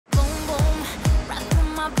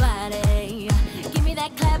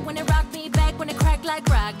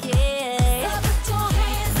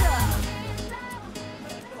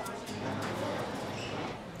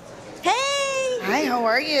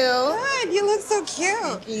are you? Good. You look so cute.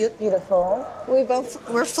 Thank you. Beautiful. We're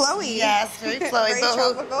flowy. Yes, very flowy. Very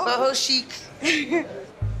tropical. Boho chic.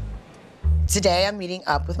 Today, I'm meeting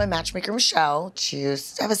up with my matchmaker, Michelle, to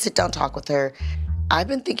have a sit-down talk with her. I've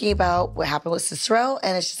been thinking about what happened with Cicero,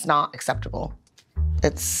 and it's just not acceptable.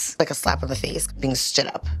 It's like a slap in the face, being stood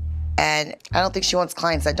up. And I don't think she wants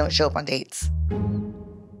clients that don't show up on dates.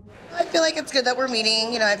 I feel like it's good that we're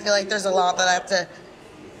meeting. I feel like there's a lot that I have to,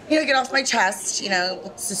 get off my chest,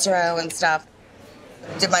 with Cicero and stuff.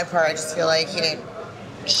 Did my part. I just feel like he didn't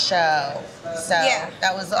show. So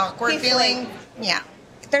that was an awkward feeling. Yeah.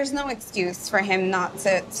 There's no excuse for him not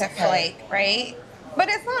to flake, right? But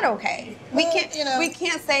it's not okay. We can't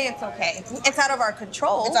say it's okay. It's out of our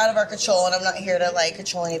control. It's out of our control, and I'm not here to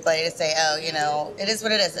control anybody to say, oh, it is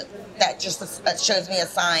what it is. That shows me a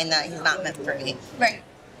sign that he's not meant for me. Right.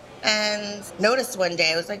 And noticed one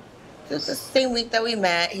day, it was the same week that we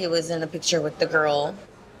met, he was in a picture with the girl.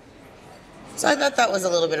 So I thought that was a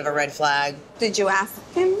little bit of a red flag. Did you ask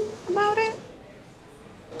him about it?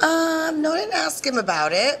 No, I didn't ask him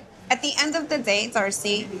about it. At the end of the day,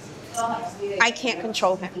 Darcey, I can't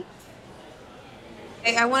control him.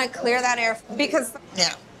 I want to clear that air because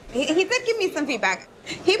he did give me some feedback.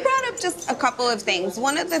 He brought up just a couple of things.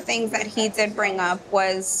 One of the things that he did bring up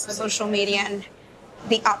was social media and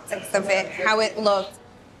the optics of it, how it looked.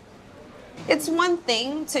 It's one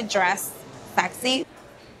thing to dress sexy.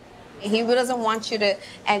 He doesn't want you to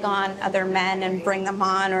egg on other men and bring them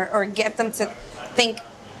on or get them to think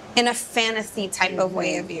in a fantasy type of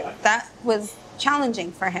way of you. That was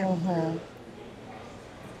challenging for him. Mm-hmm.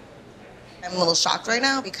 I'm a little shocked right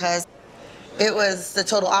now because it was the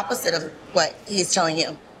total opposite of what he's telling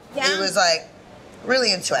you. Yeah. He was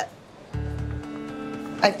really into it.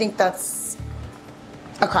 I think that's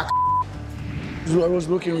a crock. I was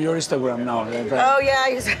looking at your Instagram now. Oh,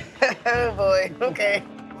 yeah. Oh, boy. Okay.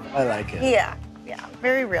 I like it. Yeah.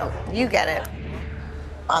 Very real. You get it.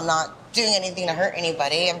 I'm not doing anything to hurt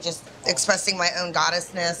anybody. I'm just expressing my own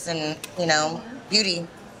goddessness and, beauty.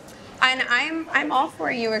 And I'm all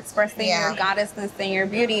for you expressing your goddessness and your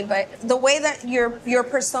beauty, but the way that your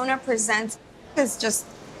persona presents is just,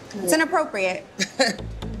 it's inappropriate.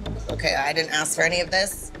 Okay, I didn't ask for any of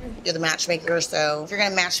this. You're the matchmaker, so if you're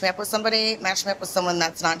gonna match me up with somebody, match me up with someone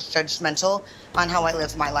that's not judgmental on how I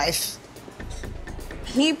live my life.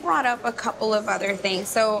 He brought up a couple of other things.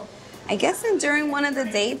 So I guess during one of the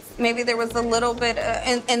dates, maybe there was a little bit,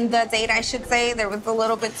 in the date I should say, there was a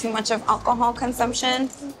little bit too much of alcohol consumption.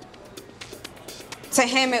 To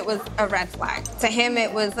him, it was a red flag. To him,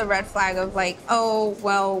 it was a red flag of oh,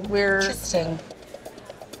 well, we're... Interesting.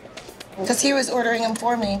 Because he was ordering them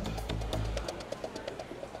for me.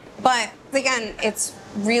 But again, it's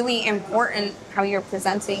really important how you're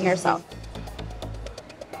presenting yourself.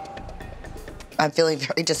 I'm feeling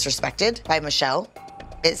very disrespected by Michelle.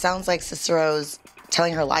 It sounds like Cicero's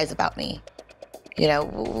telling her lies about me.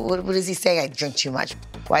 What is he saying? I drink too much.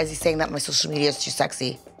 Why is he saying that my social media is too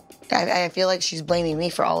sexy? I feel like she's blaming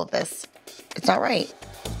me for all of this. It's not right.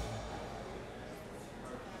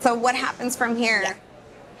 So what happens from here? Yeah.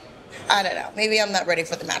 I don't know. Maybe I'm not ready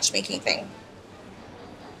for the matchmaking thing.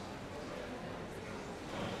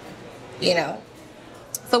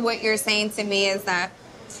 So what you're saying to me is that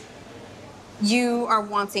you are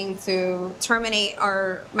wanting to terminate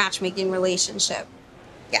our matchmaking relationship.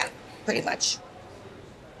 Yeah, pretty much.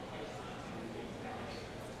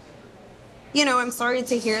 I'm sorry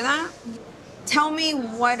to hear that. Tell me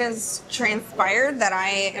what has transpired that I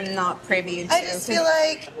am not privy to. I just feel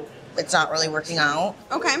like it's not really working out.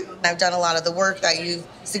 Okay. I've done a lot of the work that you've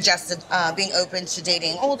suggested, being open to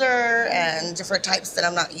dating older and different types that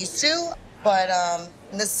I'm not used to. But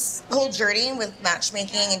this whole journey with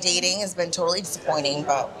matchmaking and dating has been totally disappointing.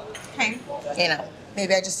 But, okay.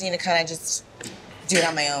 Maybe I just need to kind of just do it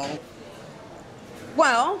on my own.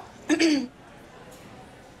 Well,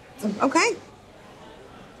 okay.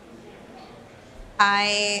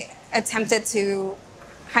 I attempted to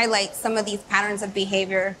highlight some of these patterns of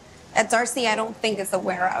behavior that Darcey, I don't think, is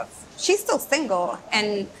aware of. She's still single,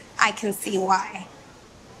 and I can see why.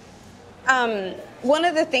 One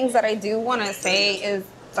of the things that I do want to say is,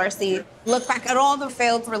 Darcey, look back at all the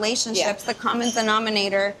failed relationships, the common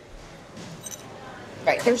denominator.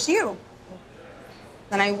 Right. There's you.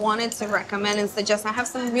 And I wanted to recommend and suggest, I have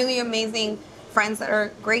some really amazing friends that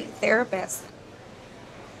are great therapists.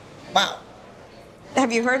 Wow.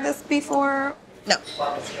 Have you heard this before? No.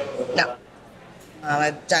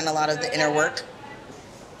 I've done a lot of the inner work.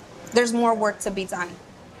 There's more work to be done.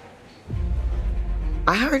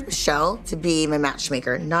 I hired Michelle to be my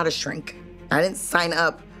matchmaker, not a shrink. I didn't sign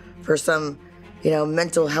up for some,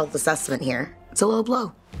 mental health assessment here. It's a low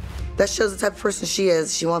blow. That shows the type of person she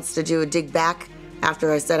is. She wants to do a dig back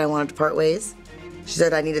after I said I wanted to part ways. She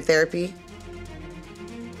said I needed therapy.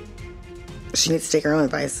 She needs to take her own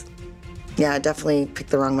advice. Yeah, I definitely picked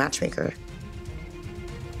the wrong matchmaker.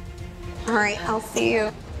 All right, I'll see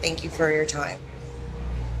you. Thank you for your time.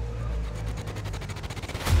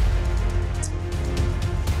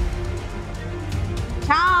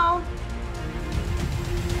 Ciao.